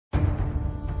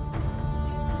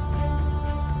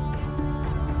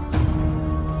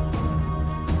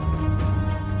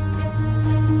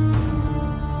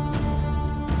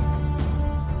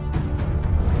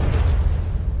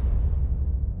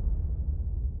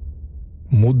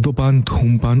মদ্যপান,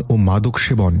 ধূমপান ও মাদক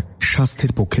সেবন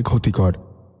স্বাস্থ্যের পক্ষে ক্ষতিকর।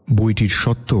 বইটির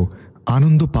সত্ত্ব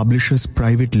আনন্দ পাবলিশার্স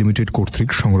প্রাইভেট লিমিটেড কর্তৃক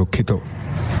সংরক্ষিত।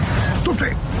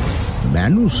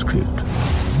 ম্যানুস্ক্রিপ্ট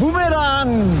বুমেরাং,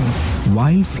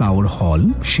 ওয়াইল্ড ফ্লাওয়ার হল,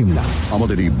 সিমলা।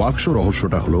 আমাদের এই বাক্স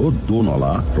রহস্যটা হলো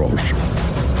দোনলা রহস্য।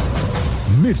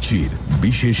 মির্চির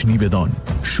বিশেষ নিবেদন,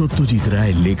 সত্যজিৎ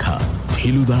রায়ের লেখা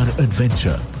ফেলুদার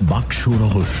অ্যাডভেঞ্চার বাক্স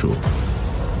রহস্য।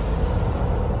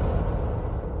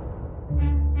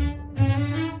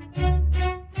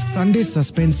 সানডে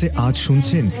সাসপেন্সে আজ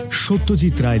শুনছেন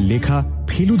সত্যজিৎ রায়ের লেখা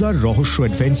ফেলুদার রহস্য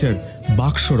অ্যাডভেঞ্চার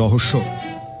বাক্স রহস্য।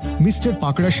 মিস্টার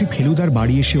পাকরাশি ফেলুদার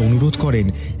বাড়ি এসে অনুরোধ করেন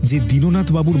যে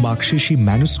দীননাথবাবুর বাক্সে সেই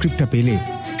ম্যানুস্ক্রিপ্টটা পেলে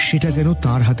সেটা যেন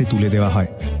তাঁর হাতে তুলে দেওয়া হয়।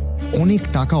 অনেক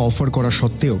টাকা অফার করা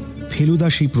সত্ত্বেও ফেলুদা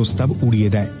সেই প্রস্তাব উড়িয়ে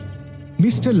দেয়।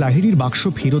 মিস্টার লাহিড়ির বাক্স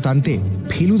ফেরত আনতে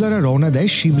ফেলুদারা রওনা দেয়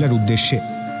সিমলার উদ্দেশ্যে।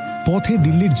 পথে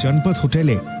দিল্লির জনপথ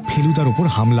হোটেলে ফেলুদার ওপর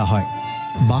হামলা হয়।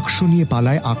 বাক্স নিয়ে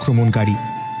পালায় আক্রমণকারী।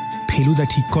 ফেলুদা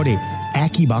ঠিক করে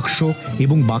একই বাক্স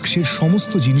এবং বাক্সের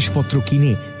সমস্ত জিনিসপত্র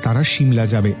কিনে তারা সিমলা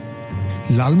যাবে।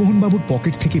 লালমোহনবাবুর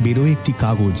পকেট থেকে বেরোয় একটি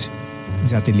কাগজ,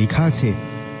 যাতে লেখা আছে,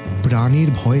 প্রাণের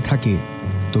ভয় থাকে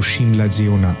তো সিমলা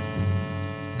যেও না।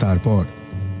 তারপর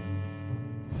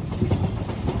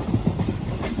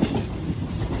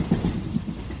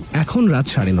এখন রাত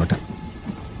 9:30।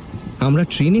 আমরা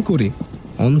ট্রেনে করে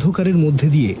অন্ধকারের মধ্যে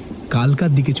দিয়ে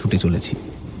কালকার দিকে ছুটে চলেছি।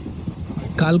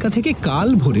 কালকা থেকে কাল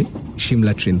ভোরে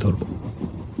সিমলা ট্রেন ধরব।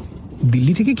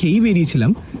 দিল্লি থেকে খেয়েই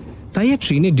বেরিয়েছিলাম, তাই আর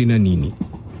ট্রেনের ডিনার নিইনি।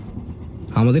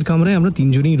 আমাদের কামরায় আমরা 3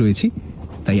 জনেই রয়েছি,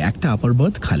 তাই একটা আপার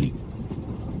বার্থ খালি।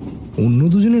 অন্য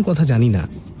 2 জনের কথা জানি না,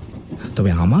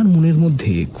 তবে আমার মনের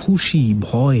মধ্যে খুশি,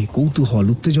 ভয়, কৌতূহল,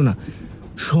 উত্তেজনা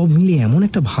সব মিলে এমন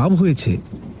একটা ভাব হয়েছে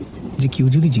যে কেউ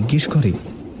যদি জিজ্ঞেস করে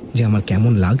যে আমার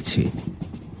কেমন লাগছে,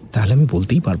 তাহলে আমি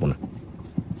বলতেই পারবো না।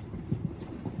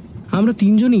 আমরা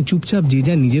 3 জনই চুপচাপ যে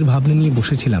যা নিজের ভাবনা নিয়ে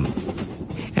বসেছিলাম।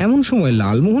 এমন সময়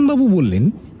লালমোহনবাবু বললেন,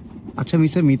 আচ্ছা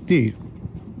মিস্টার মিত্তির,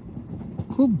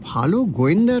 খুব ভালো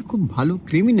গোয়েন্দা আর খুব ভালো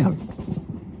ক্রিমিনাল,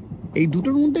 এই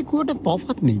দুটোর মধ্যে খুব একটা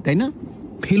তফাৎ নেই, তাই না?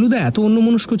 ফেলুদা এত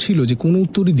অন্যমনস্ক ছিল যে কোনো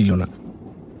উত্তরই দিল না।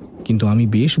 কিন্তু আমি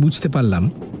বেশ বুঝতে পারলাম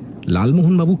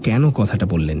লালমোহনবাবু কেন কথাটা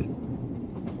বললেন।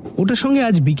 ওটার সঙ্গে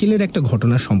আজ বিকেলের একটা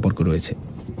ঘটনার সম্পর্ক রয়েছে।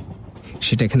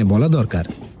 সেটা এখানে বলা দরকার,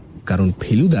 কারণ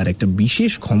ফেলুদার একটা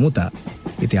বিশেষ ক্ষমতা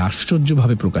এতে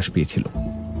আশ্চর্যভাবে প্রকাশ পেয়েছিল।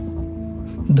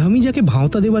 ধামিজাকে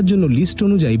ভাঁওতা দেওয়ার জন্য লিস্ট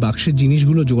অনুযায়ী বাক্সের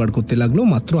জিনিসগুলো জোগাড় করতে লাগলো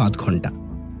মাত্র 8 ঘন্টা।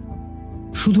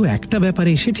 শুধু একটা ব্যাপারে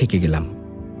এসে ঠেকে গেলাম।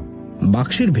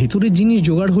 বাক্সের ভেতরের জিনিস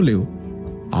জোগাড় হলেও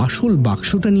আসল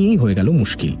বাক্সটা নিয়েই হয়ে গেল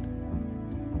মুশকিল।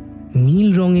 নীল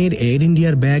রঙের এয়ার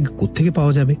ইন্ডিয়ার ব্যাগ কোত্থেকে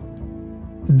পাওয়া যাবে?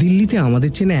 দিল্লিতে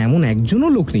আমাদের চেনা এমন একজনও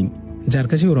লোক নেই যার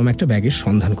কাছে ওরম একটা ব্যাগের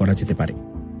সন্ধান করা যেতে পারে।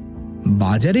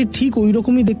 বাজারে ঠিক ওই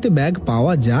রকমই দেখতে ব্যাগ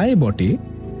পাওয়া যায় বটে,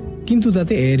 কিন্তু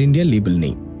তাতে এয়ার ইন্ডিয়ার লেবেল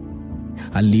নেই।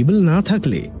 আর লেবেল না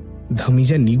থাকলে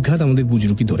ধামিজা নির্ঘাত আমাদের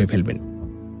বুজরুকি ধরে ফেলবেন।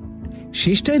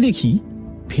 শেষটায় দেখি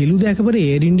ফেলুদা একেবারে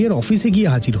এয়ার ইন্ডিয়ার অফিসে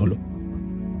গিয়ে হাজির হলো।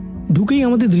 ঢুকেই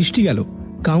আমাদের দৃষ্টি গেল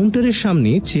কাউন্টারের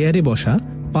সামনে চেয়ারে বসা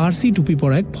পার্সি টুপি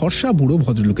পরা এক ফর্সা বুড়ো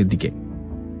ভদ্রলোকের দিকে।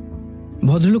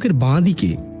 ভদ্রলোকের বাঁ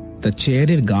দিকে তার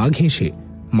চেয়ারের গা ঘেঁষে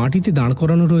মাটিতে দাঁড়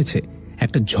করানো রয়েছে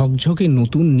একটা ঝকঝকে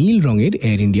নতুন নীল রঙের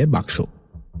এয়ার ইন্ডিয়ার বাক্স,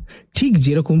 ঠিক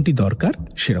যেরকমটি দরকার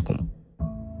সেরকম।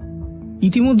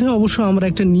 ইতিমধ্যে অবশ্য আমরা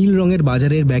একটা নীল রঙের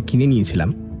বাজারের ব্যাগ কিনে নিয়েছিলাম।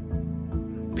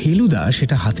 ফেলুদা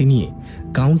সেটা হাতে নিয়ে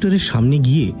কাউন্টারের সামনে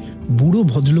গিয়ে বুড়ো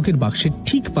ভদ্রলোকের বাক্সের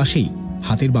ঠিক পাশেই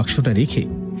হাতের বাক্সটা রেখে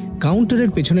কাউন্টারের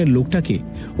পেছনের লোকটাকে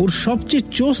ওর সবচেয়ে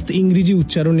চোস্ত ইংরেজি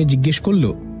উচ্চারণে জিজ্ঞেস করল,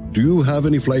 do you have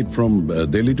any flight from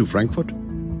Delhi to Frankfurt?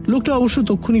 লোকটা অবশ্য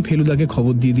তক্ষুনি ফেলুদাকে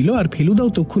খবর দিয়ে দিল, আর ফেলুদাও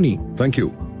তক্ষুনি থ্যাংক ইউ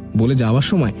বলে যাওয়ার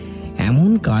সময়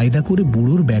এমন কায়দা করে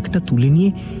বুড়োর ব্যাগটা তুলে নিয়ে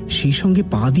সেই সঙ্গে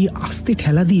পা দিয়ে আস্তে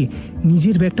ঠেলা দিয়ে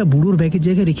নিজের ব্যাগটা বুড়োর ব্যাগের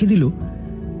জায়গায় রেখে দিল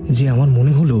যে আমার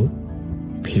মনে হলো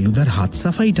ফেলুদার হাত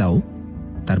সাফাইটাও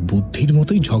তার বুদ্ধির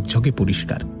মতোই ঝকঝকে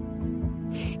পরিষ্কার।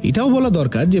 এটাও বলা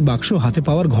দরকার যে বাক্স হাতে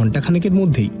পাওয়ার ঘণ্টাখানেকের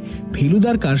মধ্যেই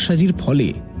ফেলুদার কারসাজির ফলে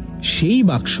সেই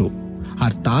বাক্স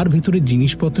আর তার ভেতরে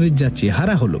জিনিসপত্রের যা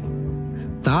চেহারা হলো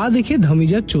তা দেখে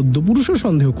ধামিজার 14 পুরুষও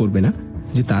সন্দেহ করবে না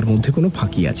যে তার মধ্যে কোনো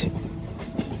ফাঁকি আছে।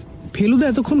 ফেলুদা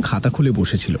এতক্ষণ খাতা খুলে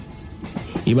বসেছিল,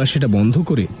 এবার সেটা বন্ধ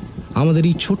করে আমাদের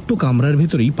এই ছোট্ট কামরার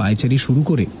ভেতরেই পায়চারি শুরু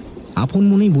করে আপন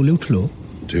মনেই বলে উঠল,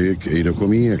 ঠিক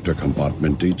এইরকমই একটা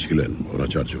কম্পার্টমেন্টেই ছিলেন ওরা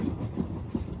 4 জন।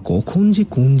 কখন যে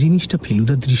কোন জিনিসটা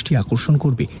ফেলুদার দৃষ্টি আকর্ষণ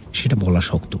করবে সেটা বলা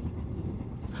শক্ত।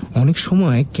 অনেক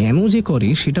সময় কেন যে করে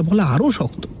সেটা বলা আরো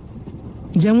শক্ত।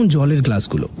 যেমন জলের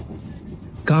গ্লাসগুলো।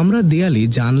 কামরার দেয়ালে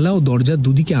জানলা ও দরজার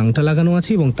দুদিকে আংটা লাগানো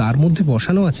আছে এবং তার মধ্যে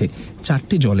বসানো আছে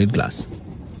 4টে জলের গ্লাস।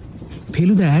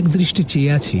 ফেলুদা এক দৃষ্টি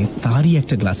চেয়ে আছে তারই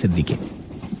একটা গ্লাসের দিকে।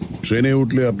 ট্রেনে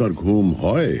উঠলে আপনার ঘুম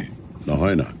হয় না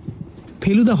হয় না?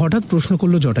 ফেলুদা হঠাৎ প্রশ্ন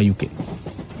করলো জটায়ুকে।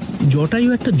 জটায়ু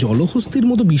একটা জলহস্তির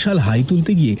মতো বিশাল হাই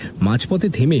তুলতে গিয়ে মাঝপথে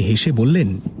থেমে হেসে বললেন,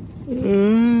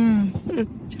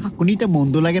 ঝাঁকুনিটা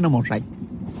মন্দ লাগে না মশাই।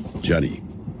 জানি,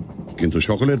 কিন্তু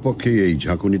সকলের পক্ষে এই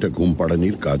ঝাঁকুনিটা ঘুম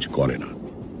পাড়ানির কাজ করে না।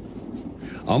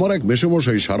 আমার এক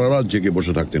মেসোমশাই সারা রাত জেগে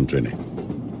বসে থাকতেন ট্রেনে,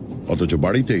 অথচ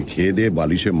বাড়িতে খেয়ে দিয়ে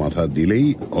বালিশে মাথা দিলেই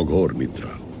অঘোর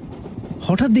নিদ্রা।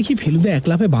 হঠাৎ দেখি ফেলুদা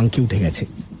একলাপে বাঙ্কে উঠে গেছে।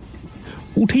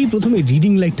 উঠেই প্রথমে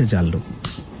রিডিং লাইটটা জ্বালল,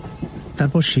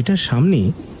 তারপর সেটার সামনে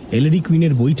এলইডি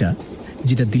কুইনের বইটা,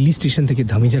 যেটা দিল্লি স্টেশন থেকে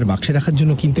ধামিজার বাক্সে রাখার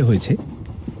জন্য কিনতে হয়েছে,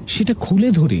 সেটা খুলে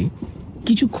ধরে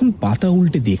কিছুক্ষণ পাতা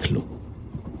উল্টে দেখল।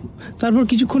 তারপর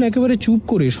কিছুক্ষণ একেবারে চুপ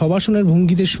করে সবাসনের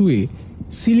ভঙ্গিতে শুয়ে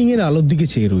সিলিংয়ের আলোর দিকে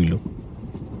চেয়ে রইল।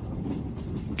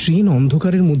 ট্রেন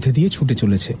অন্ধকারের মধ্যে দিয়ে ছুটে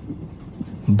চলেছে।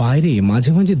 বাইরে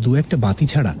মাঝে মাঝে দু একটা বাতি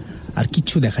ছাড়া আর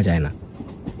কিচ্ছু দেখা যায় না।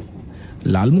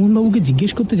 লালমোহনবাবুকে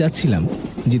জিজ্ঞেস করতে যাচ্ছিলাম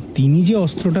যে তিনি যে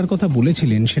অস্ত্রটার কথা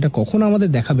বলেছিলেন সেটা কখন আমাদের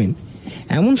দেখাবেন,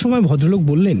 এমন সময় ভদ্রলোক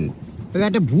বললেন,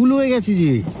 একটা ভুল হয়ে গেছে যে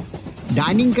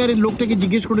ডাইনিং কারের লোকটাকে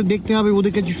জিজ্ঞেস করে দেখতে হবে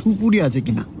ওদের কাছে সুপুরি আছে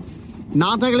কিনা।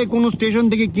 না থাকলে কোনো স্টেশন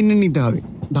থেকে কিনে নিতে হবে।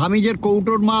 ধামিজের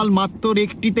কৌটোর মাল মাত্র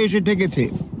একটিতে এসে ঠেকেছে।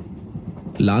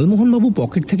 লালমোহনবাবু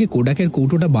পকেট থেকে কোডাকের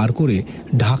কৌটোটা বার করে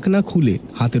ঢাকনা খুলে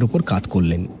হাতের ওপর কাত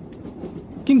করলেন,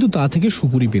 কিন্তু তা থেকে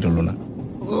সুপুরি বেরোলো না।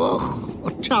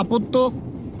 আচ্ছা, আপত্ত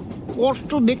স্পষ্ট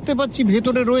দেখতে পাচ্ছি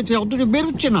ভেতরে রয়েছে, অথচ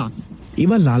বেরোচ্ছে না।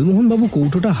 এবার লালমোহনবাবু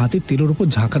কৌটোটা হাতের তেলের ওপর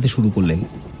ঝাঁকাতে শুরু করলেন,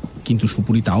 কিন্তু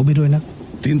সুপুরি তাও বেরোয় না।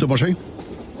 তিন তো মশাই।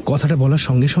 কথাটা বলার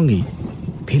সঙ্গে সঙ্গেই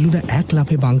ফেলুদা এক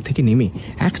লাফে বাঙ্ক থেকে নেমে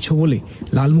এক ছোবলে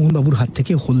লালমোহনবাবুর হাত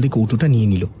থেকে হলদে কৌটোটা নিয়ে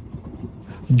নিল।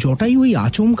 জটায়ু ওই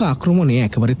আচমকা আক্রমণে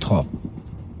একেবারে থ।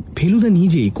 ফেলুদা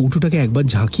নিজে কৌটোটাকে একবার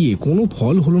ঝাঁকিয়ে কোনো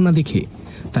ফল হলো না দেখে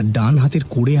তার ডান হাতের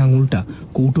কোড়ে আঙুলটা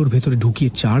কৌটোর ভেতরে ঢুকিয়ে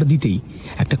চাড় দিতেই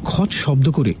একটা খচ শব্দ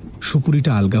করে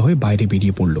সুপুরিটা আলগা হয়ে বাইরে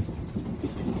বেরিয়ে পড়ল।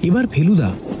 এবার ফেলুদা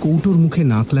কৌটোর মুখে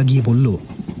নাক লাগিয়ে বলল,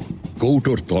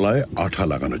 কৌটোর তলায় আঠা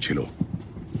লাগানো ছিল,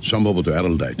 সম্ভবত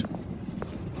অ্যারলডাইট।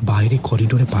 বাইরে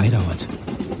করিডোরে পায়ের আওয়াজ।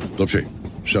 তবে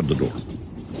শাট দ্য ডোর।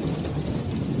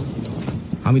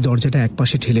 আমি দরজাটা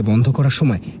একপাশে ঠেলে বন্ধ করার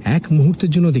সময় এক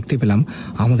মুহূর্তের জন্য দেখতে পেলাম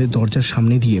আমাদের দরজার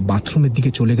সামনে দিয়ে বাথরুমের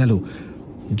দিকে চলে গেল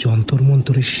যন্তর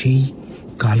মন্তরের সেই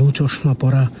কালো চশমা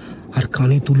পরা আর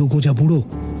কানে তুলো গোজা বুড়ো।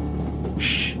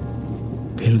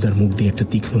 ফেলুদার মুখ দিয়ে একটা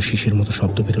তীক্ষ্ণ শীষের মতো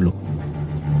শব্দ বেরোলো।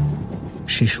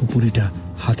 সে সুপুরিটা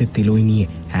হাতের তেলোয় নিয়ে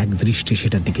এক দৃষ্টে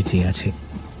সেটার দিকে চেয়ে আছে।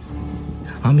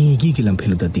 আমি এগিয়ে গেলাম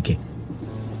ফেলুদার দিকে।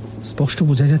 স্পষ্ট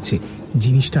বোঝা যাচ্ছে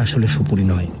জিনিসটা আসলে সুপুরি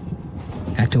নয়,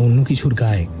 একটা অন্য কিছুর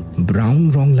গায়ে ব্রাউন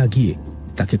রং লাগিয়ে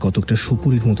তাকে কতকটা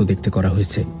সুপুরির মতো দেখতে করা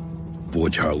হয়েছে।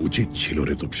 বোঝা উচিত ছিল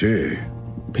রে তোপসে।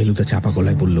 ফেলুদা চাপা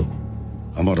গলায় বলল,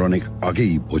 আমার অনেক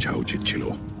আগেই বোঝা উচিত ছিল।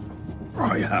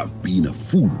 I have been a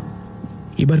fool.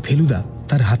 এবার ফেলুদা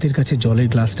তার হাতের কাছে জলের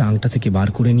গ্লাসটা আংটা থেকে বার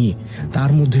করে নিয়ে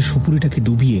তার মধ্যে সুপুরিটাকে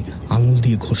ডুবিয়ে আঙুল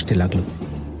দিয়ে ঘষতে লাগলো।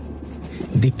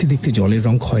 দেখতে দেখতে জলের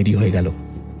রং খয়েরি হয়ে গেল।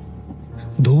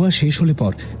 ধোয়া শেষ হলে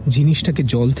পর জিনিসটাকে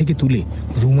জল থেকে তুলে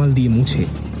রুমাল দিয়ে মুছে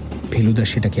ফেলুদা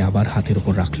সেটাকে আবার হাতের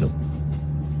ওপর রাখল।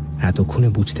 এতক্ষণে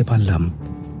বুঝতে পারলাম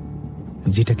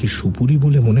যেটাকে সুপুরি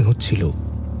বলে মনে হচ্ছিল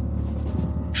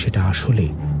সেটা আসলে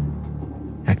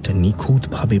একটা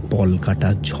নিখুঁতভাবে পল কাটা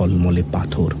ঝলমলে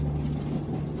পাথর।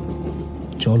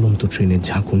 চলন্ত ট্রেনের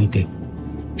ঝাঁকুনিতে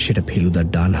সেটা ফেলুদার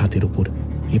ডান হাতের উপর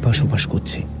এপাশ ওপাশ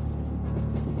করছে,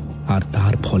 আর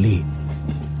তার ফলে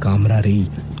কামরার এই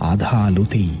আধা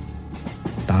আলোতেই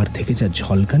তার থেকে যা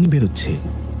ঝলকানি বেরোচ্ছে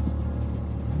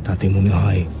তাতে মনে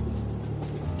হয়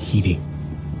হিরে।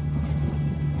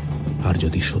 আর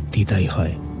যদি সত্যি তাই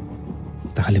হয়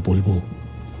তাহলে বলবো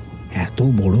এত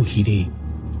বড় হিরে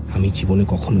আমি জীবনে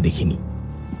কখনো দেখিনি।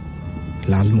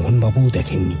 লালমোহনবাবুও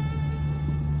দেখেননি,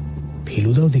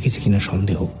 ফেলুদাও দেখেছে কিনা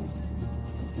সন্দেহ।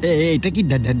 এটা কি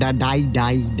die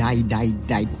die die die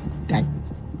die die?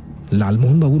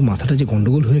 লালমোহনবাবুর মাথাটা যে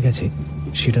গন্ডগোল হয়ে গেছে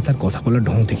সেটা তার কথা বলার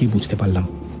ঢং থেকেই বুঝতে পারলাম।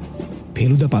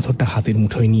 ফেলুদা পাথরটা হাতের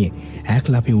মুঠোয় নিয়ে এক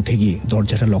লাফে উঠে গিয়ে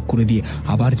দরজাটা লক করে দিয়ে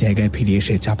আবার জায়গায় ফিরে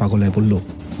এসে চাপা গলায় বলল,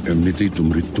 এমনিতেই তো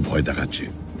মৃত্যু ভয় দেখাচ্ছে,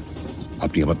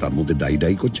 আপনি আবার তার মধ্যে ডাই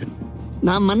ডাই করছেন?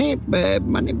 না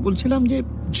মানে বলছিলাম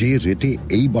যে রেটে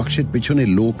এই বাক্সের পেছনে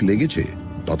লোক লেগেছে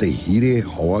তাতে হিরে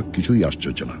হওয়া কিছুই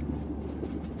আশ্চর্য না।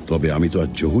 তবে আমি তো আর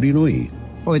জহুরি নই।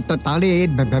 তাহলে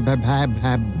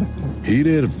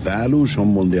হীরের ভ্যালু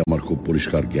সম্বন্ধে আমার খুব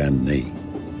পরিষ্কার জ্ঞান নেই।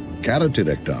 ক্যারেটের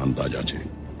একটা আন্দাজ আছে।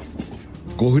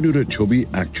 কোহিনূরের ছবি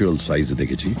অ্যাকচুয়াল সাইজে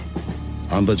দেখেছি,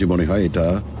 আন্দাজে মনে হয় এটা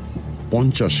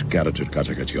 50 ক্যারেটের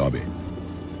কাছাকাছি হবে।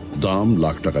 দাম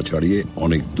লাখ টাকা ছাড়িয়ে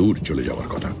অনেক দূর চলে যাওয়ার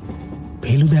কথা।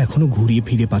 ফেলুদা এখনো ঘুরিয়ে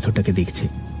ফিরে পাথরটাকে দেখছে।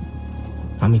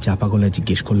 আমি চাপা গলায়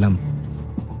জিজ্ঞেস করলাম,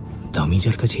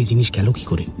 দামিজার কাছে এই জিনিস গেল কি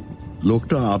করে?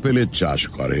 লোকটা আপেলের চাষ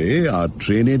করে আর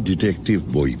ট্রেনের ডিটেকটিভ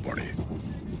বই পড়ে।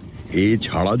 এ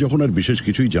ছাড়া যখন আর বিশেষ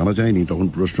কিছুই জানা যায়নি, তখন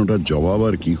প্রশ্নটার জবাব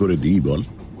আর কি করে দিই বল?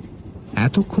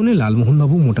 এতক্ষণে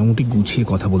লালমোহনবাবু মোটামুটি গুছিয়ে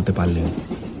কথা বলতে পারলেন।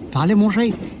 তাহলে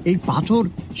মশাই, এই পাথর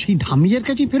সেই ধামিজের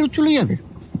কাছেই ফেরত চলে যাবে?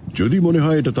 যদি মনে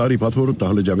হয় এটা তারই পাথর,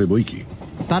 তাহলে যাবে বই কি।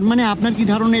 তার মানে আপনার কি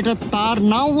ধারণা এটা তার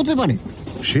নাও হতে পারে?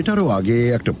 সেটারও আগে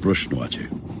একটা প্রশ্ন আছে,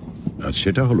 আর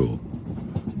সেটা হলো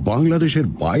বাংলাদেশের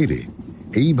বাইরে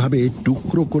এইভাবে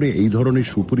টুকরো করে এই ধরনের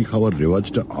সুপুরি খাওয়ার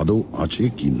রেওয়াজটা আদৌ আছে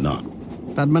কি না।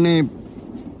 তার মানে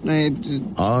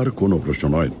আর কোনো প্রশ্ন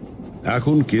নয়।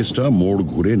 এখন কেসটা মোড়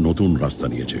ঘুরে নতুন রাস্তা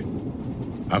নিয়েছে।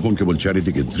 এখন কেবল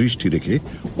চারিদিকে দৃষ্টি রেখে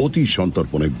অতি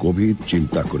সন্তর্পণে গভীর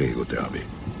চিন্তা করে এগোতে হবে।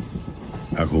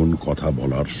 এখন কথা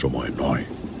বলার সময় নয়।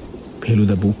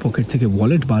 ফেলুদা বুক পকেট থেকে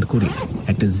ওয়ালেট বার করে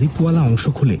একটা জিপওয়ালা অংশ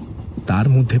খুলে তার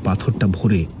মধ্যে পাথরটা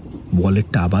ভরে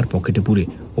ওয়ালেটটা আবার পকেটে পুরে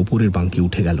ওপরের বাঙ্কে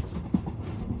উঠে গেল।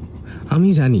 আমি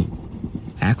জানি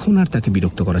এখন আর তাকে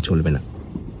বিরক্ত করা চলবে না।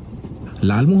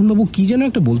 লালমোহনবাবু কি যেন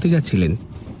একটা বলতে যাচ্ছিলেন,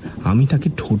 আমি তাকে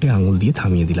ঠোঁটে আঙুল দিয়ে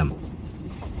থামিয়ে দিলাম।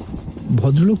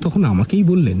 ভদ্রলোক তখন আমাকেই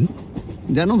বললেন,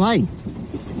 জানো ভাই,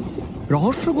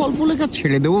 রহস্য গল্প লেখা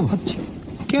ছেড়ে দেবো ভাবছি।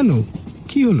 কেন,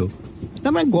 কি হলো? না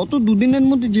মানে গত দুদিনের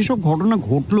মধ্যে যেসব ঘটনা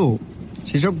ঘটলো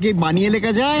সেসব কি বানিয়ে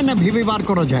লেখা যায় না ভেবে বার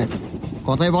করা যায়?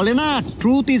 কথায় বলে না,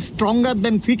 truth is stronger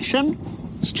than fiction.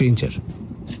 Stranger.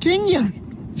 Stranger?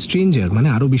 Stranger মানে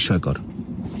আরো বিস্ময়কর।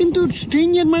 কিন্তু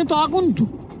স্ট্রেঞ্জার মানে তো আগন্তুক।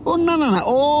 ও না না না,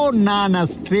 ও না না,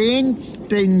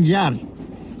 স্ট্রেঞ্জার।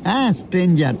 হ্যাঁ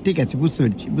স্ট্রেঞ্জার, ঠিক আছে, বুঝতে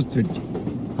পেরেছি।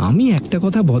 আমি একটা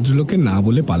কথা ভদ্রলোককে না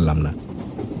বলে পারলাম না।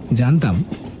 জানতাম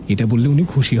এটা বললে উনি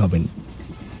খুশি হবেন,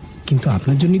 কিন্তু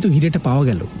আপনার জন্যই তো হিরেটা পাওয়া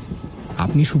গেল।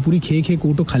 আপনি সুপুরি খেয়ে খেয়ে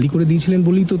কৌটো খালি করে দিয়েছিলেন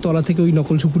বলেই তো তলা থেকে ওই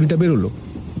নকল সুপুরিটা বেরোলো।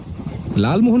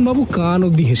 লালমোহনবাবু কান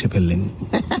অবধি হেসে ফেললেন।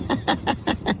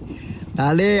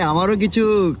 তাহলে আমারও কিছু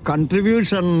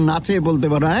কন্ট্রিবিউশন আছে বলতে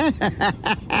পারো। হ্যাঁ,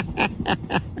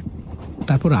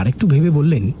 তারপর আরেকটু ভেবে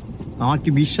বললেন, আমার কি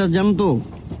বিশ্বাস জানো তো,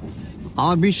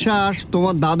 আমার বিশ্বাস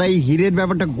তোমার দাদাই হীরের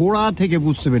ব্যাপারটা গোড়া থেকে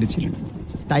বুঝতে পেরেছিলেন,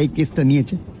 তাই কেসটা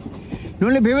নিয়েছে।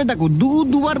 নইলে ভেবে দেখো,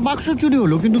 দুবার বাক্স চুরি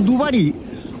হলো, কিন্তু দুবারই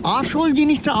আসল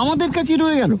জিনিসটা আমাদের কাছেই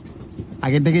রয়ে গেল।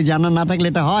 আগে থেকে জানা না থাকলে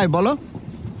এটা হয় বলো?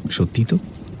 সত্যি তো,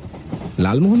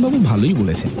 লালমোহনবাবু ভালোই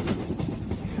বলেছেন।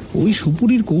 ওই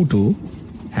সুপুরির কৌটো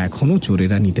এখনো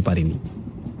চোরেরা নিতে পারেনি।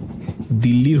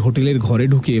 দিল্লির হোটেলের ঘরে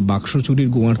ঢুকে বাক্স চুরির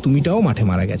গোয়ার তুমিটাও মাঠে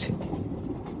মারা গেছে।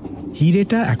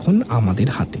 হিরেটা এখন আমাদের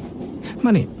হাতে,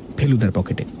 মানে ফেলুদার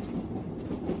পকেটে।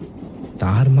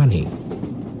 তার মানে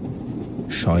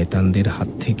শয়তানদের হাত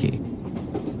থেকে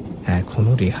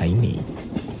এখনো রেহাই নেই,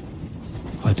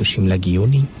 হয়তো সিমলা গিয়েও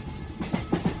নেই।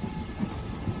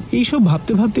 এইসব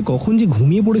ভাবতে ভাবতে কখন যে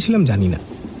ঘুমিয়ে পড়েছিলাম জানি না।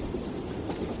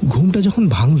 ঘুমটা যখন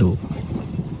ভাঙল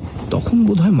তখন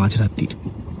বোধহয় মাঝরাত্রির।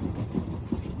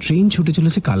 ট্রেন ছুটে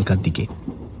চলেছে কালকার দিকে।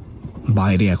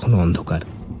 বাইরে এখনো অন্ধকার,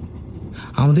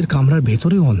 আমাদের কামরার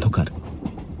ভেতরেও অন্ধকার।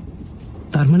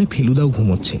 তার মানে ফেলুদাও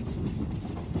ঘুমোচ্ছে।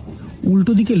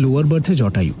 উল্টো দিকে লোয়ার বার্থে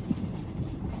জটায়ু।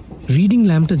 রিডিং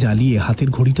ল্যাম্পটা জ্বালিয়ে হাতের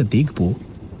ঘড়িটা দেখব,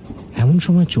 এমন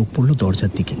সময় চোখ পড়ল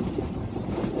দরজার দিকে।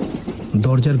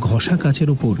 দরজার ঘষা কাচের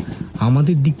ওপর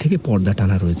আমাদের দিক থেকে পর্দা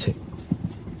টানা রয়েছে।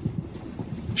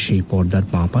 সেই পর্দার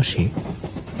বাঁ পাশে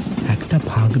একটা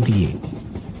ফাঁক দিয়ে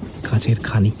কাচের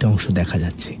খানিকটা অংশ দেখা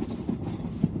যাচ্ছে,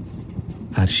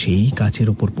 আর সেই কাচের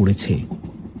ওপর পড়েছে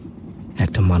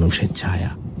একটা মানুষের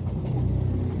ছায়া।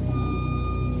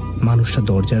 মানুষটা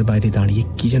দরজার বাইরে দাঁড়িয়ে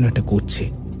কি যেন একটা করছে।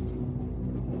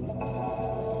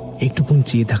 একটুক্ষণ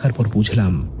চেয়ে থাকার পর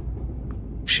বুঝলাম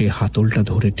সে হাতলটা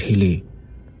ধরে ঠেলে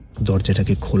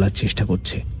দরজাটাকে খোলার চেষ্টা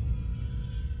করছে।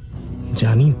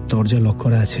 জানি দরজা লক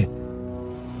করা আছে,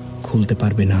 খুলতে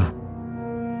পারবে না,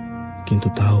 কিন্তু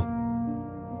তাও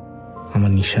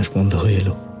আমার নিঃশ্বাস বন্ধ হয়ে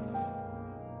এলো।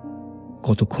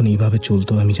 কতক্ষণ এইভাবে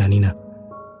চলতো আমি জানি না।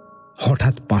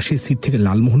 হঠাৎ পাশের সিট থেকে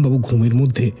লালমোহনবাবু ঘুমের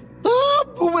মধ্যে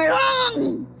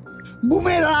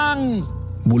বুমেরাং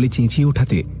বলে চেঁচিয়ে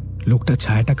ওঠাতে লোকটা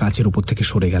ছায়াটা কাচের উপর থেকে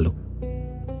সরে গেল।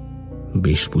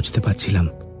 বেশ বুঝতে পারছিলাম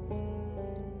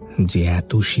যে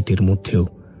এত শীতের মধ্যেও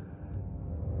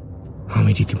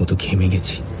আমি রীতিমতো ঘেমে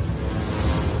গেছি।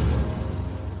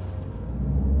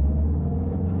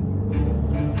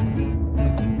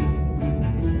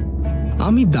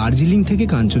 আমি দার্জিলিং থেকে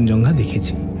কাঞ্চনজঙ্ঘা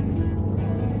দেখেছি।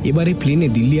 এবারে প্লেনে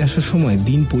দিল্লি আসার সময়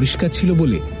দিন পরিষ্কার ছিল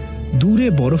বলে দূরে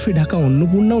বরফে ঢাকা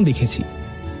অন্নপূর্ণাও দেখেছি।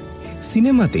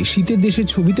 সিনেমাতে শীতের দেশের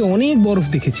ছবিতে অনেক বরফ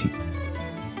দেখেছি,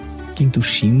 কিন্তু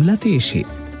সিমলাতে এসে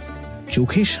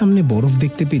চোখের সামনে বরফ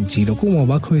দেখতে পেয়ে যেরকম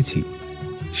অবাক হয়েছি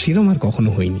সেরকম আর কখনো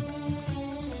হয়নি।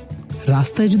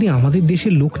 রাস্তায় যদি আমাদের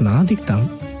দেশের লোক না দেখতাম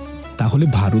তাহলে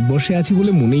ভারতবর্ষে আছি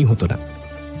বলে মনেই হতো না।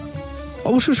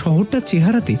 অবশ্য শহরটার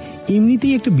চেহারাতে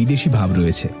এমনিতেই একটা বিদেশি ভাব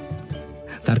রয়েছে।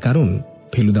 তার কারণ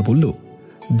ফেলুদা বলল,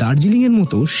 দার্জিলিংয়ের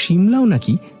মতো সিমলাও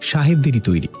নাকি সাহেবদেরই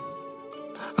তৈরি।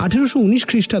 1819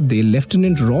 খ্রিস্টাব্দে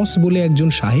লেফটেন্যান্ট রস বলে একজন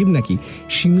সাহেব নাকি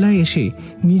সিমলায় এসে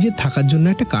নিজের থাকার জন্য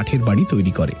একটা কাঠের বাড়ি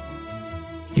তৈরি করে,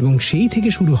 এবং সেই থেকে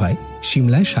শুরু হয়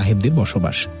সিমলায় সাহেবদের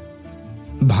বসবাস।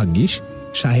 ভাগ্যিস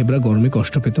সাহেবরা গরমে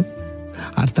কষ্ট পেত,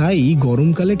 আর তাই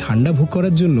গরমকালে ঠান্ডা ভোগ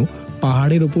করার জন্য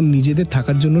পাহাড়ের ওপর নিজেদের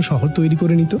থাকার জন্য শহর তৈরি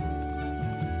করে নিত।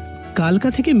 কালকা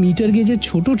থেকে মিটার গেজের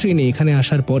ছোট ট্রেনে এখানে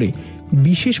আসার পরে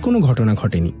বিশেষ কোনো ঘটনা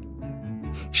ঘটেনি।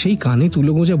 সেই কানে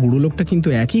তুলো গোঁজা বুড়ো লোকটা কিন্তু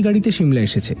একই গাড়িতে সিমলা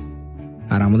এসেছে,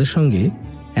 আর আমাদের সঙ্গে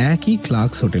একই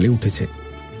ক্লার্কস হোটেলে উঠেছে।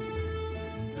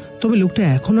 তবে লোকটা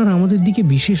এখন আর আমাদের দিকে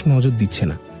বিশেষ নজর দিচ্ছে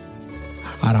না,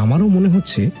 আর আমারও মনে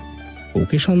হচ্ছে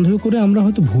ওকে সন্দেহ করে আমরা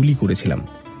হয়তো ভুলই করেছিলাম।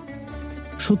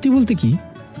 সত্যি বলতে কি,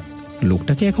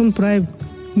 লোকটাকে এখন প্রায়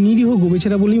নিরীহ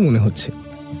গোবেচারা বলেই মনে হচ্ছে।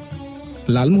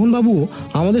 লালমোহনবাবুও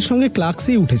আমাদের সঙ্গে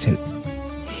ক্লার্কসেই উঠেছেন।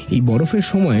 এই বরফের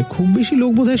সময় খুব বেশি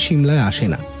লোক বোধহয় সিমলায় আসে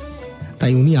না,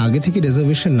 তাই উনি আগে থেকে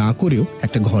রিজার্ভেশন না করেও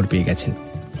একটা ঘর পেয়ে গেছেন।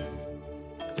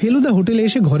 ফেলুদা হোটেলে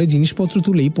এসে ঘরে জিনিসপত্র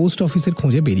তুলেই পোস্ট অফিসের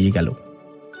খোঁজে বেরিয়ে গেল।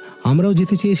 আমরাও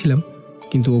যেতে চেয়েছিলাম,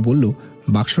 কিন্তু ও বলল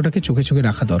বাক্সটাকে চোখে চোখে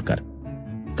রাখা দরকার,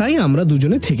 তাই আমরা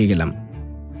দুজনে থেকে গেলাম।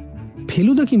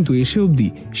 ফেলুদা কিন্তু এসে অবধি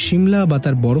সিমলা বা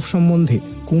তার বরফ সম্বন্ধে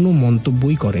কোনো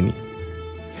মন্তব্যই করেনি।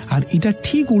 আর এটা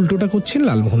ঠিক উল্টোটা করছেন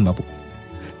লালমোহনবাবু।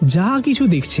 যা কিছু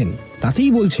দেখছেন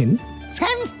তাতেই বলছেন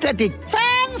ফ্যান্টাস্টিক,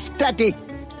 ফ্যান্টাস্টিক।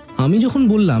 আমি যখন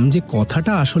বললাম যে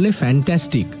কথাটা আসলে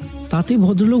ফ্যান্টাস্টিক, তাতে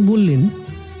ভদ্রলোক বললেন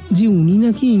যে উনি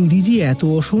নাকি ইংরেজি এত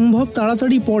অসম্ভব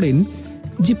তাড়াতাড়ি পড়েন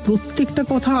যে প্রত্যেকটা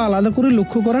কথা আলাদা করে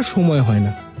লক্ষ্য করার সময় হয়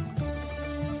না।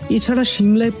 এছাড়া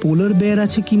সিমলায় পোলার বেয়ার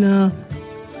আছে কিনা,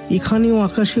 এখানেও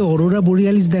আকাশে অরোরা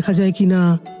বোরিয়ালিস দেখা যায় কিনা,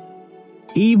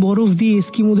 এই বরফ দিয়ে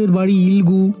এস্কিমোদের বাড়ি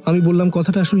ইলগু, আমি বললাম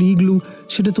কথাটা আসলে ইগলু,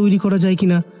 সেটা তৈরি করা যায়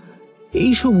কিনা,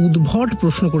 এইসব উদ্ভট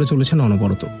প্রশ্ন করে চলেছেন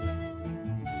অনবরত।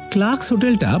 ক্লার্কস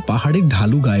হোটেলটা পাহাড়ের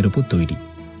ঢালু গায়ের ওপর তৈরি।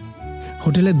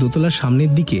 হোটেলের দোতলার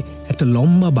সামনের দিকে একটা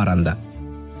লম্বা বারান্দা,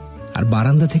 আর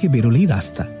বারান্দা থেকে বেরোলেই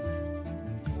রাস্তা।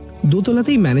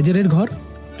 দোতলাতেই ম্যানেজারের ঘর,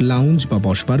 লাউঞ্জ বা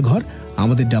বসবার ঘর,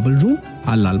 আমাদের ডাবল রুম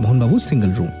আর লালমোহনবাবুর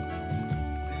সিঙ্গেল রুম।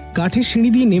 কাঠের সিঁড়ি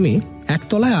দিয়ে নেমে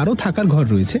একতলায় আরও থাকার ঘর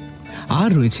রয়েছে, আর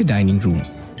রয়েছে ডাইনিং রুম।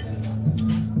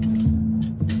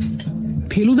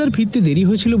 ফেলুদার ফিরতে দেরি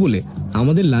হয়েছিল বলে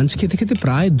আমাদের লাঞ্চ খেতে খেতে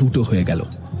প্রায় 2টো হয়ে গেল।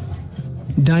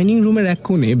 ডাইনিং রুমের এক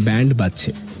কোণে ব্যান্ড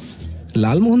বাজছে।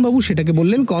 লালমোহনবাবু সেটাকে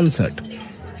বললেন কনসার্ট।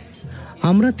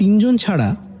 আমরা 3 জন ছাড়া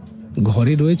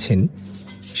ঘরে রয়েছেন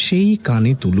সেই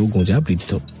কানে তুলো গোঁজা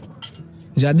বৃদ্ধ,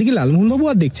 যার দিকে লালমোহনবাবু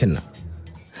আর দেখছেন না।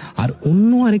 আর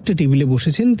অন্য আরেকটা টেবিলে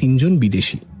বসেছেন 3 জন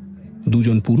বিদেশি, 2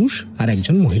 জন পুরুষ আর 1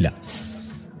 জন মহিলা।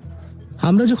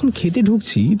 আমরা যখন খেতে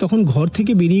ঢুকছি তখন ঘর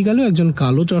থেকে বেরিয়ে গেল একজন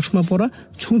কালো চশমা পরা,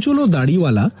 ছুঁচলো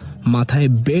দাড়িওয়ালা, মাথায়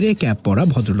বেড়ে ক্যাপ পরা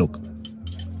ভদ্রলোক।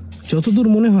 যতদূর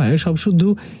মনে হয় সব শুদ্ধ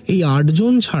এই 8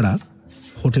 জন ছাড়া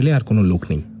হোটেলে আর কোনো লোক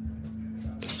নেই।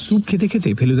 স্যুপ খেতে খেতে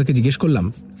ফেলুদাকে জিজ্ঞেস করলাম,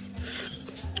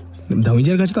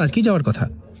 ধামিজার কাছে তো আজকেই যাওয়ার কথা।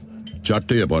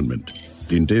 4টে অ্যাপয়েন্টমেন্ট,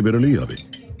 3টেই বেরোলেই হবে।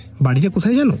 বাড়িটা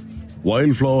কোথায় জানো?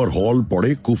 ওয়াইল্ড ফ্লাওয়ার হল পড়ে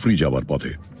কুফরি যাবার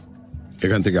পথে,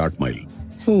 এখান থেকে 8 মাইল।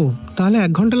 ও, তাহলে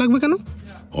 1 ঘন্টা লাগবে কেন?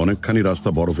 অনেকখানি রাস্তা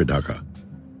বরফে ঢাকা,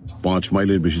 5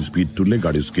 মাইলের বেশি স্পিড তুললে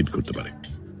গাড়ি স্কিড করতে পারে।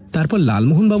 তারপর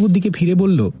লালমোহনবাবুর দিকে ফিরে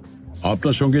বলল,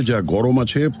 আপনার সঙ্গে যা গরম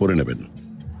আছে পরে নেবেন।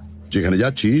 যেখানে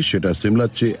যাচ্ছি সেটা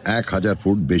সিমলার চেয়ে 1000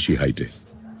 ফুট বেশি হাইটে,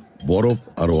 বরফ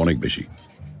আরো অনেক বেশি।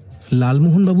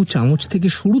 লালমোহনবাবু চামচ থেকে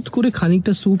শুরুত করে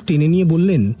খানিকটা স্যুপ টেনে নিয়ে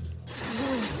বললেন,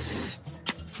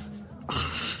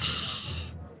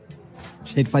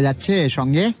 শেরপা যাচ্ছে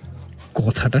সঙ্গে।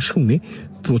 কথাটা শুনে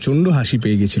প্রচন্ড হাসি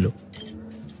পেয়ে গেছিল,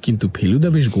 কিন্তু ফেলুদা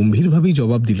বেশ গম্ভীরভাবেই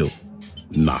জবাব দিল,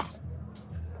 না,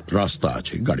 রাস্তা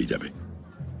আছে, গাড়ি যাবে।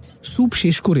 স্যুপ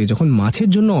শেষ করে যখন মাছের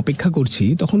জন্য অপেক্ষা করছি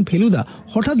তখন ফেলুদা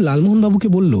হঠাৎ লালমোহনবাবুকে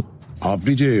বলল,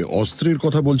 আপনি যে অস্ত্রের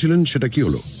কথা বলছিলেন সেটা কি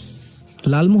হলো?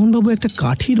 লালমোহনবাবু একটা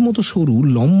কাঠির মতো সরু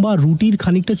লম্বা রুটির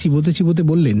খানিকটা চিবোতে চিবোতে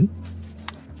বললেন,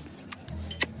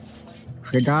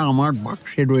 সেটা আমার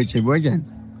বাক্সে রয়েছে, বুঝলেন,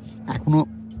 এখনো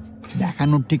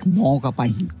দেখানোর ঠিক মৌকা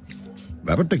পাইনি।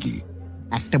 ব্যাপারটা কি?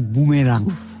 একটা বুমেরাং।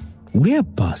 উড়ে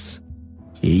আব্বাস!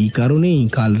 এই কারণেই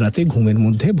কাল রাতে ঘুমের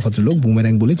মধ্যে ভদ্রলোক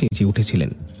বুমেরাং বলে চেঁচিয়ে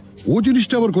উঠেছিলেন। ও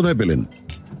জিনিসটা আবার কোথায় পেলেন?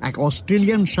 এক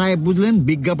অস্ট্রেলিয়ান সাহেব, বুঝলেন,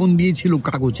 বিজ্ঞাপন দিয়েছিল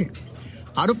কাগজে।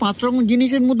 আরো 5 রকম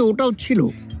জিনিসের মধ্যে ওটাও ছিল।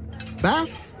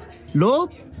 ব্যাস, লোভ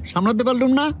সামলাতে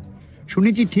পারলাম না।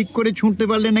 শুনেছি ঠিক করে ছুঁড়তে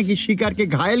পারলে নাকি শিকারকে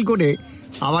ঘায়েল করে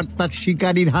আবার তার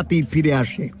শিকারীর হাতেই ফিরে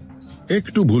আসে।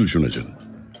 একটু ভুল শুনেছেন।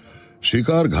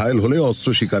 শিকার ঘায়েল হলে অস্ত্র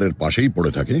শিকারের পাশেই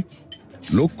পড়ে থাকে,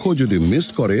 লক্ষ্য যদি মিস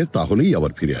করে তাহলেই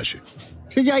আবার ফিরে আসে।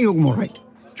 সে যাই হোক মহারাজ,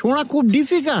 ছোঁড়া খুব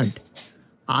ডিফিকাল্ট।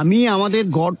 আমি আমাদের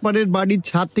গড়পাড়ের বাড়ির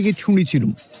ছাদ থেকে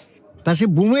ছুঁড়িছিলুম, তা সে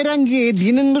বুমেরাং গিয়ে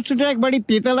দীনেন্দ্র সেটা এক বাড়ি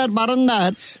তেতালার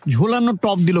বারান্দার ঝোলানো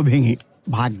টপ দিল ভেঙে।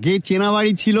 ভাগ্যে চেনা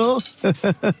বাড়ি ছিল,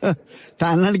 তা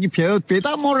নাহলে কি ফেরত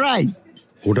পেতাম মহারাজ।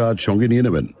 ওটা আজ সঙ্গে নিয়ে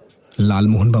নেবেন।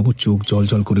 লালমোহনবাবুর চোখ জল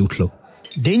জল করে উঠল।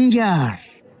 ডেঞ্জার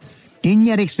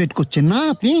ডেঞ্জার এক্সপেক্ট করছেন না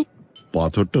আপনি?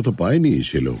 পাথরটা তো পায়নি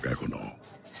সে লোক এখনো।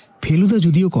 ফেলুদা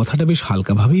যদিও কথাটা বেশ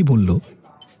হালকাভাবেই বলল,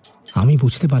 আমি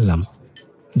বুঝতে পারলাম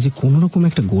যে কোনো রকম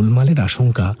একটা গোলমালের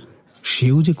আশঙ্কা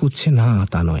সেও যে করছে না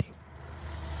তা নয়।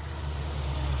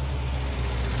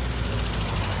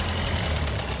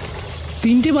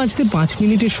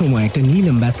 3:05 সময় একটা নীল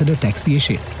অ্যাম্বাসেডর ট্যাক্সি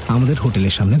এসে আমাদের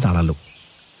হোটেলের সামনে দাঁড়ালো।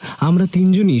 আমরা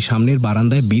তিনজনই সামনের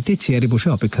বারান্দায় বেতে চেয়ারে বসে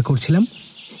অপেক্ষা করছিলাম।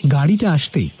 গাড়িটা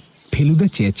আসতেই ফেলুদা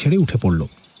চেয়ার ছেড়ে উঠে পড়ল।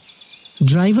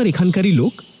 ড্রাইভার এখানকারই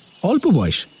লোক, অল্প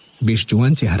বয়স, বেশ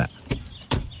জোয়ান চেহারা।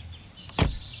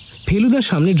 ফেলুদার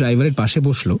সামনে ড্রাইভারের পাশে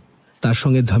বসলো, তার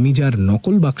সঙ্গে ধামিজার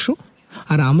নকল বাক্স,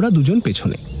 আর আমরা দুজন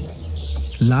পেছনে।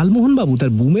 লালমোহনবাবু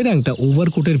তার বুমেরাংটা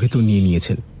ওভারকোটের ভেতর নিয়ে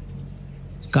নিয়েছেন।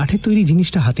 কাঠের তৈরি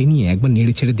জিনিসটা হাতে নিয়ে একবার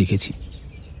নেড়ে ছেড়ে দেখেছি।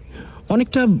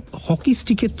 অনেকটা হকি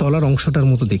স্টিকের তলার অংশটার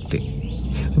মতো দেখতে,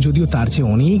 যদিও তার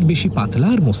চেয়ে অনেক বেশি পাতলা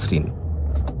আর মসৃণ।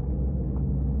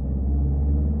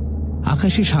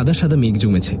 আকাশে সাদা সাদা মেঘ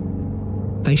জমেছে,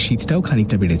 তাই শীতটাও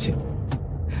খানিকটা বেড়েছে।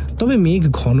 তবে মেঘ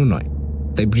ঘন নয়,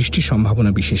 তাই বৃষ্টির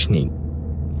সম্ভাবনা বিশেষ নেই।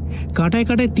 কাঁটায়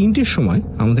কাঁটায় 3টের সময়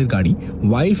আমাদের গাড়ি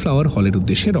ওয়াইল্ড ফ্লাওয়ার হলের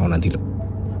উদ্দেশ্যে রওনা দিল।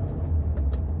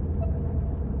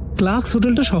 ক্লার্কস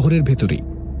হোটেলটা শহরের ভেতরেই।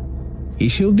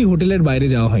 এসে অবধি হোটেলের বাইরে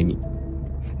যাওয়া হয়নি।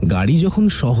 গাড়ি যখন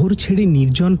শহর ছেড়ে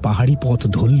নির্জন পাহাড়ি পথ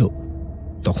ধরল,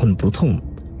 তখন প্রথম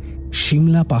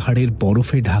সিমলা পাহাড়ের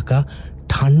বরফে ঢাকা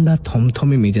ঠান্ডা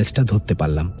থমথমে মেজাজটা ধরতে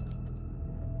পারলাম।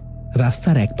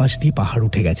 রাস্তার এক পাশ দিয়ে পাহাড়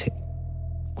উঠে গেছে,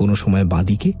 কোনো সময়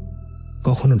বাঁদিকে,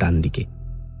 কখনো ডান দিকে।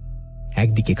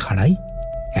 একদিকে খাড়াই,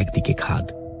 একদিকে খাদ।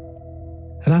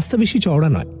 রাস্তা বেশি চওড়া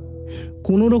নয়,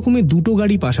 কোনো রকমে দুটো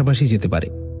গাড়ি পাশাপাশি যেতে পারে।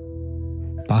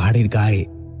 পাহাড়ের গায়ে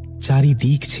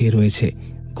চারিদিক ছেয়ে রয়েছে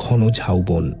ঘন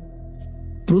ঝাউবন।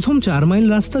 প্রথম 4 মাইল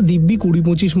রাস্তা দিব্যি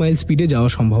 20-25 মাইল স্পিডে যাওয়া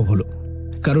সম্ভব হলো,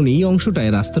 কারণ এই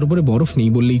অংশটায় রাস্তার উপরে বরফ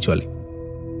নেই বললেই চলে।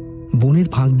 বনের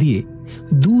ফাঁক দিয়ে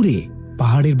দূরে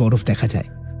পাহাড়ের বরফ দেখা যায়,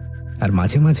 আর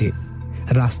মাঝে মাঝে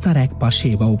রাস্তার এক পাশে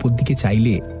বা উপর দিকে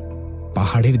চাইলে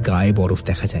পাহাড়ের গায়ে বরফ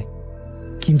দেখা যায়।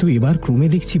 কিন্তু এবার ক্রমে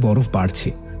দেখছি বরফ বাড়ছে,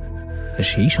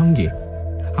 সেই সঙ্গে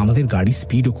আমাদের গাড়ির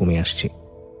স্পিডও কমে আসছে।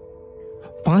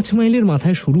 5 মাইলের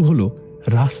মাথায় শুরু হলো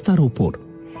রাস্তার ওপর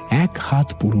 1 হাত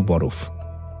পুরু বরফ।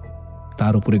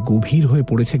 তার উপরে গভীর হয়ে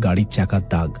পড়েছে গাড়ির চাকার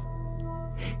দাগ।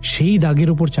 সেই দাগের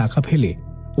ওপর চাকা ফেলে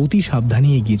অতি সাবধানে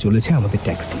এগিয়ে চলেছে আমাদের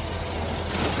ট্যাক্সি।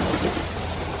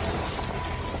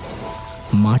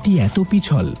 মাটি এত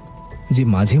পিছল যে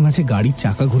মাঝে মাঝে গাড়ির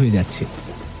চাকা ঘুরে যাচ্ছে,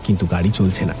 কিন্তু গাড়ি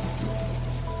চলছে না।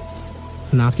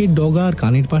 নাকের ডগা আর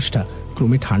কানের পাশটা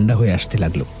ক্রমে ঠান্ডা হয়ে আসতে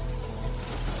লাগলো।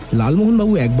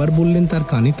 লালমোহনবাবু একবার বললেন তার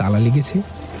কানে তালা লেগেছে,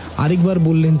 আরেকবার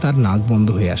বললেন তার নাক বন্ধ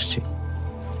হয়ে আসছে।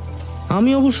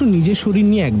 আমি অবশ্য নিজের শরীর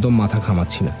নিয়ে একদম মাথা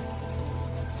ঘামাচ্ছি না।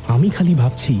 আমি খালি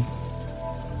ভাবছি,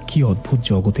 কি অদ্ভুত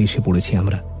জগতে এসে পড়েছি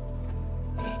আমরা।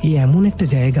 এই এমন একটা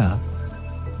জায়গা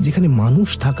যেখানে মানুষ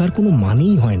থাকার কোনো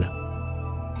মানেই হয় না।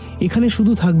 এখানে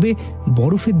শুধু থাকবে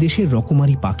বরফের দেশের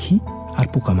রকমারি পাখি আর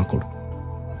পোকামাকড়।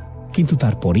 কিন্তু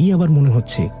তারপরেই আবার মনে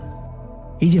হচ্ছে,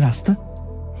 এই যে রাস্তা,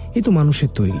 এ তো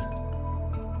মানুষের তৈরি।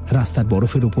 রাস্তার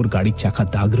বরফের উপর গাড়ির চাকার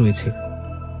দাগ রয়েছে।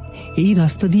 এই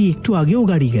রাস্তা দিয়ে একটু আগেও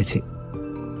গাড়ি গেছে,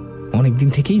 অনেকদিন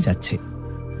থেকেই যাচ্ছে,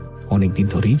 অনেকদিন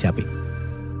ধরেই যাবে।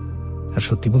 আর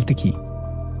সত্যি বলতে কি,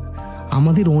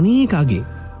 আমাদের অনেক আগে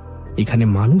এখানে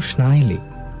মানুষ না এলে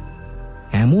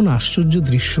এমন আশ্চর্য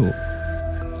দৃশ্য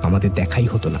আমাদের দেখাই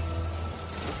হতো না।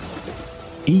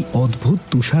 এই অদ্ভুত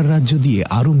তুষার রাজ্য দিয়ে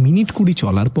আরো মিনিট 20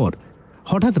 চলার পর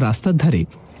হঠাৎ রাস্তার ধারে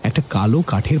একটা কালো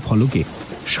কাঠের ফলকে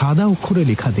সাদা অক্ষরে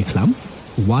লেখা দেখলাম,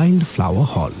 ওয়াইল্ড ফ্লাওয়ার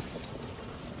হল।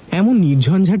 এমন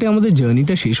নির্ঝঞ্ঝাটে আমাদের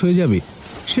জার্নিটা শেষ হয়ে যাবে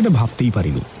সেটা ভাবতেই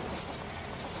পারিনি।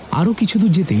 আরো কিছু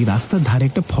দূর যেতেই রাস্তার ধারে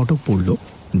একটা ফটক পড়ল,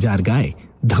 যার গায়ে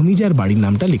ধামিজার বাড়ির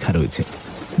নামটা লেখা রয়েছে,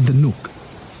 দ্য নুক।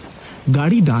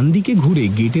 গাড়ি ডান দিকে ঘুরে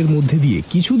গেটের মধ্যে দিয়ে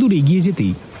কিছু দূর এগিয়ে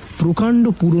যেতেই প্রকাণ্ড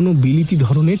পুরনো বিলিতি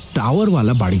ধরনের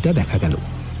টাওয়ারওয়ালা বাড়িটা দেখা গেল।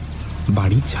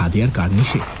 বাড়ির ছাদে আর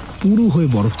কার্নিশে পুরো হয়ে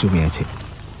বরফ জমে আছে।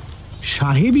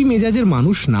 সাহেবী মেজাজের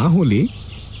মানুষ না হলে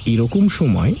এরকম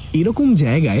সময় এরকম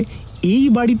জায়গায় এই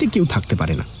বাড়িতে কেউ থাকতে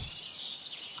পারে না।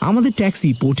 আমাদের ট্যাক্সি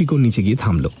পোর্টিকোর নিচে গিয়ে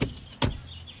থামল।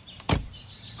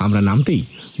 আমরা নামতেই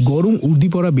গরম উর্দি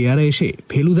পরা বেয়ারা এসে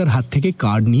ফেলুদার হাত থেকে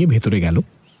কার্ড নিয়ে ভেতরে গেল,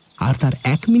 আর তার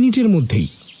 1 মিনিটের মধ্যেই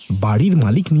বাড়ির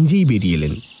মালিক নিজেই বেরিয়ে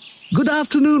এলেন। গুড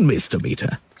আফটারনুন মিস্টার মিটা,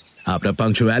 আপনার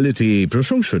পাংচুয়ালিটি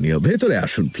প্রশংসনীয়। ভেতরে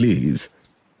আসুন প্লিজ।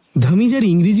 ধামিজার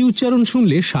ইংরেজি উচ্চারণ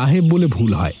শুনলে সাহেব বলে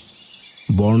ভুল হয়।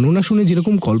 বর্ণনা শুনে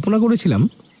যেরকম কল্পনা করেছিলাম,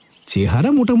 চেহারা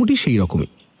মোটামুটি সেই রকমই।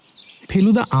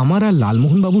 ফেলুদা আমার আর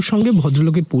লালমোহনবাবুর সঙ্গে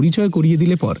ভদ্রলোকের পরিচয় করিয়ে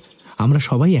দিলে পর আমরা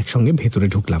সবাই একসঙ্গে ভেতরে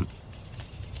ঢুকলাম।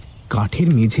 কাঠের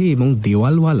মেঝে এবং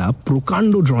দেওয়ালওয়ালা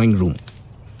প্রকাণ্ড ড্রয়িং রুম,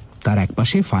 তার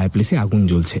একপাশে ফায়ারপ্লেসে আগুন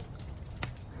জ্বলছে।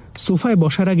 সোফায়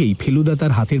বসার আগেই ফেলুদা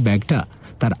তার হাতের ব্যাগটা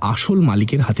তার আসল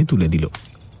মালিকের হাতে তুলে দিল।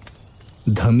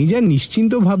 ধামিজার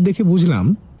নিশ্চিন্ত ভাব দেখে বুঝলাম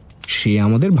সে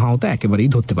আমাদের ভাঁওতা একেবারেই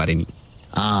ধরতে পারেনি।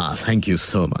 Thank you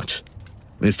so much.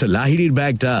 Mister লাহিড়ির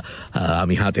ব্যাগটা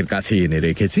আমি হাতের কাছে এনে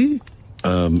রেখেছি।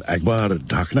 একবার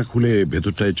ঢাকনা খুলে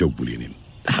ভেতরটায় চোখ বুলিয়ে নিন।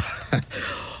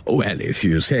 Well, if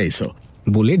you say so.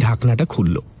 বলে ঢাকনাটা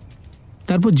খুলল।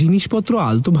 তারপর জিনিসপত্র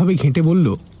আলতোভাবে ঘেঁটে বলল,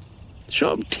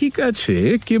 সব ঠিক আছে,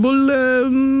 কেবল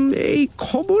এই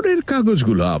খবরের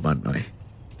কাগজগুলো আমার নয়।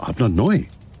 আপনার নয়?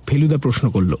 ফেলুদা প্রশ্ন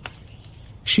করল।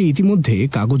 সে ইতিমধ্যে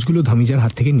কাগজগুলো ধামিজার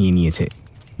হাত থেকে নিয়ে নিয়েছে।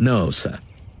 No sir,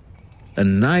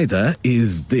 neither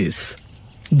is this.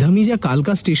 Dhamija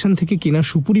কালকা স্টেশন থেকে কেনা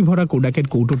সুপুরি ভরা কোডাকের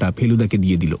কৌটোটা ফেলুদাকে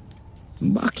দিয়ে দিল।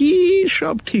 বাকি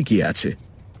সব ঠিকই আছে।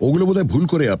 ওগুলো বোধহয় ভুল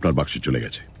করে আপনার বাক্সে চলে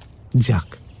গেছে। যাক,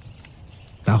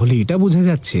 তাহলে এটা বোঝা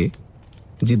যাচ্ছে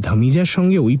যে ধামিজার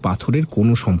সঙ্গে ওই পাথরের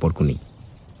কোনো সম্পর্ক নেই।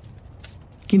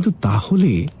 কিন্তু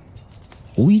তাহলে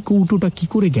ওই কৌটোটা কি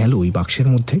করে গেল ওই বাক্সের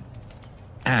মধ্যে?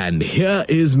 And here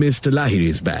is Mr.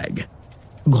 Lahiri's bag.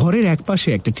 ঘরের একপাশে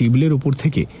একটা টেবিলের ওপর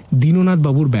থেকে দীননাথ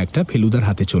বাবুর ব্যাগটা ফেলুদার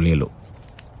হাতে চলে এলো।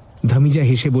 ধামিজা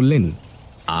হেসে বললেন,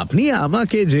 আপনি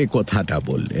আমাকে যে কথাটা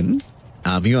বললেন,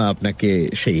 আমিও আপনাকে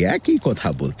সেই একই কথা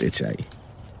বলতে চাই।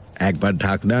 একবার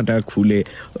ঢাকনাটা খুলে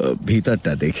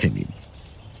ভিতরটা দেখে নিন।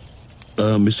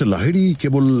 মিস্টার লাহিড়ি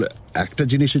কেবল একটা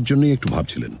জিনিসের জন্যই একটু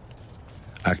ভাবছিলেন,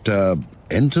 একটা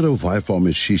এন্টারো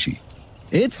ভায়োফর্মের শিশি।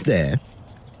 ইটস দেয়ার,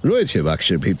 রয়েছে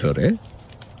বাক্সের ভিতরে।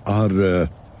 আর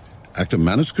একটা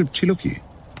ম্যানুস্ক্রিপ্ট ছিল কি?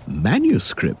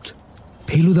 ম্যানুস্ক্রিপ্ট?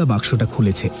 ফেলুদা বাক্সটা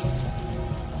খুলেছে।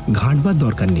 ঘাঁটবার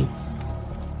দরকার নেই,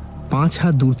 5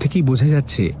 হাত দূর থেকেই বোঝা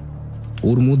যাচ্ছে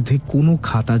ওর মধ্যে কোনো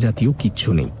খাতা জাতীয় কিচ্ছু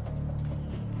নেই।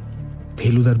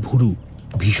 ফেলুদার ভুরু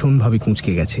ভীষণভাবে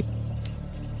কুঁচকে গেছে।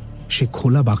 সে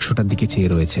খোলা বাক্সটার দিকে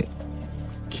চেয়ে রয়েছে।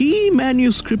 কি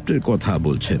ম্যানুস্ক্রিপ্টের কথা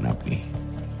বলছেন আপনি?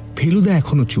 ফেলুদা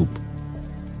এখনো চুপ।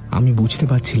 আমি বুঝতে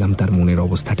পারছিলাম তার মনের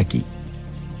অবস্থাটা কি।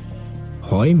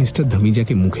 হয় মিস্টার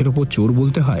ধামিজাকে মুখের ওপর চোর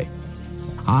বলতে হয়,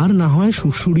 আর না হয়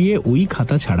সুড়সুড়িয়ে ওই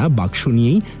খাতা ছাড়া বাক্স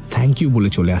নিয়েই থ্যাংক ইউ বলে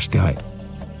চলে আসতে হয়।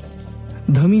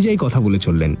 ধামিজাই কথা বলে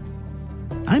চললেন,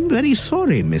 I am very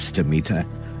sorry mister Mitter,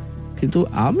 কিন্তু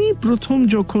আমি প্রথম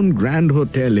যখন গ্র্যান্ড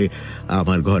হোটেলে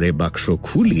আমার ঘরে বাক্স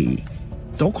খুলি,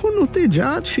 তখন ওতে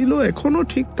যা ছিল এখনো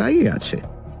ঠিক তাই আছে।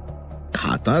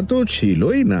 খাতা তো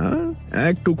ছিলই না,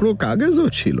 এক টুকরো কাগজও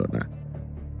ছিল না।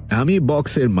 আমি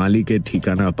বক্সের মালিকের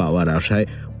ঠিকানা পাওয়ার আশায়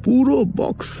পুরো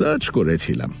বক্স সার্চ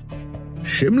করেছিলাম।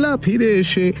 সিমলা ফিরে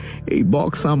এসে এই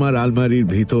বক্স আমার আলমারির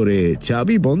ভিতরে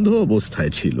চাবি বন্ধ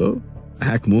অবস্থায় ছিল।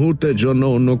 এক মুহূর্তের জন্য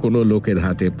অন্য কোনো লোকের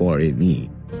হাতে পড়েনি।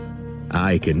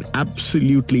 I can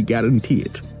absolutely guarantee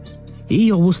it. এই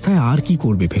অবস্থায় আর কি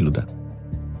করবে ফেলুদা?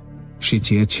 সে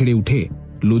চেয়ার ছেড়ে উঠে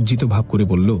লজ্জিত ভাব করে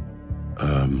বলল,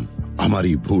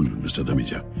 আমারই ভুল মিস্টার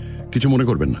ধামিজা, কিছু মনে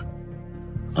করবেন না।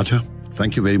 আচ্ছা,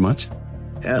 thank you very much.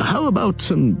 How about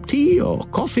some tea or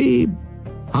coffee?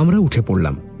 আমরা উঠে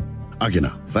পড়লাম। আগে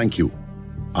না, থ্যাংক ইউ,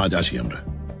 আজ আসি আমরা।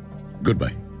 Good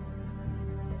bye.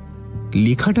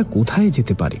 লেখাটা কোথায়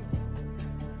যেতে পারে,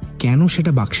 কেন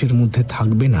সেটা বাক্সের মধ্যে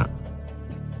থাকবে না,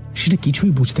 সেটা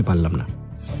কিছুই বুঝতে পারলাম না।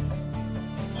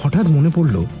 হঠাৎ মনে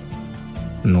পড়ল,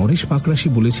 নরেশ পাকরাশি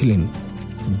বলেছিলেন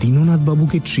দীননাথ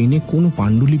বাবুকে ট্রেনে কোনো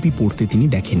পাণ্ডুলিপি পড়তে তিনি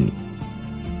দেখেননি।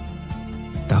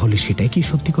 তাহলে সেটাই কি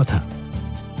সত্যি কথা?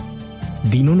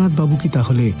 দীননাথ বাবু কি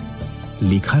তাহলে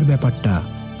লেখার ব্যাপারটা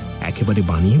একেবারে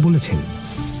বানিয়ে বলেছেন?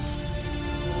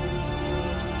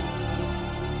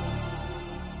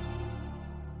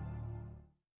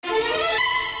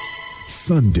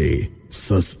 সানডে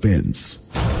সাসপেন্স,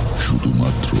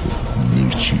 শুধুমাত্র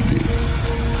মির্চিতে।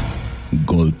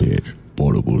 গল্পের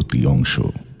পরবর্তী অংশ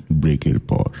ব্রেকের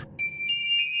পর।